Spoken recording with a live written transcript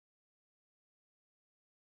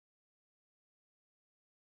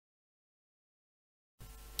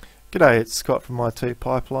G'day, it's Scott from IT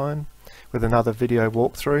Pipeline with another video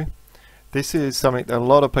walkthrough. This is something that a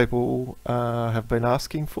lot of people have been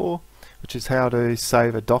asking for, which is how to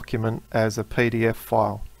save a document as a PDF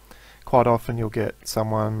file. Quite often you'll get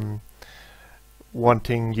someone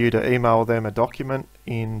wanting you to email them a document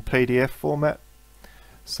in PDF format.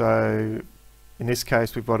 So in this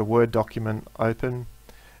case we've got a Word document open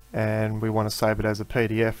and we want to save it as a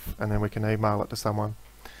PDF and then we can email it to someone.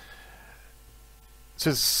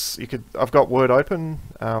 I've got Word open,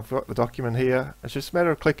 I've got the document here. It's just a matter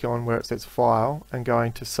of clicking on where it says File and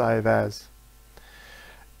going to Save As.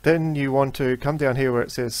 Then you want to come down here where it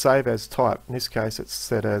says Save As Type. In this case it's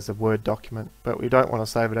set as a Word document, but we don't want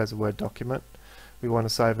to save it as a Word document. We want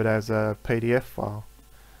to save it as a PDF file.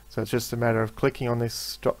 So it's just a matter of clicking on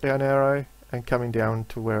this drop down arrow and coming down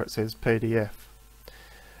to where it says PDF.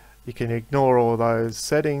 You can ignore all those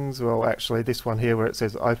settings. Well, actually this one here where it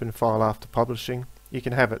says Open File After Publishing, you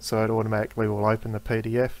can have it so it automatically will open the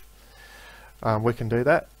PDF. We can do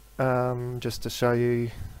that. Just to show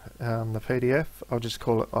you the PDF, I'll just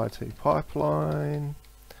call it IT Pipeline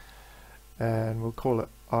and we'll call it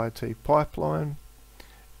IT Pipeline,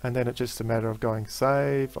 and then it's just a matter of going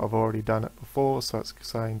save. I've already done it before, so it's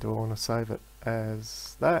saying do I want to save it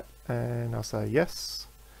as that, and I'll say yes,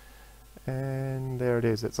 and there it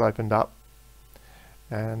is, it's opened up.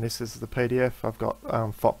 And this is the PDF. I've got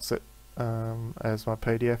Foxit as my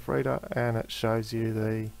PDF reader, and it shows you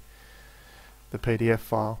the PDF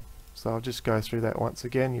file. So I'll just go through that once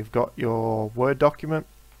again. You've got your Word document,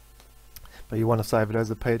 but you want to save it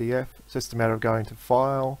as a PDF. It's just a matter of going to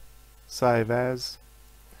File, Save As,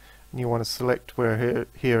 and you want to select where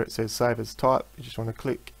here it says Save As Type. You just want to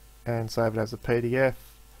click and save it as a PDF,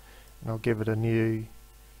 and I'll give it a new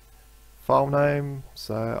file name,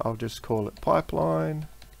 so I'll just call it Pipeline,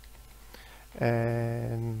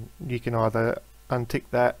 and you can either untick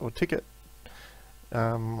that or tick it.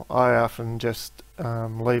 I often just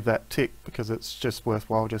leave that tick because it's just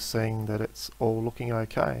worthwhile just seeing that it's all looking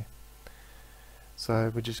okay.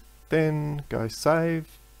 So we just then go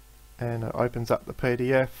save and it opens up the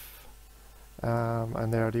PDF,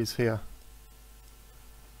 and there it is here.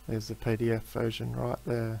 There's the PDF version right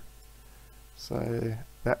there. So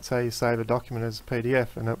that's how you save a document as a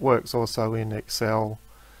PDF, and it works also in Excel,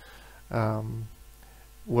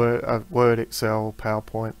 Word, Excel,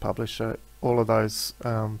 PowerPoint, Publisher, all of those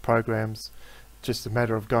programs. Just a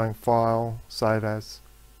matter of going File, Save As,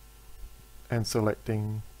 and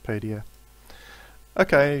selecting PDF.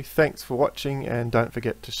 Okay, thanks for watching, and don't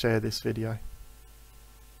forget to share this video.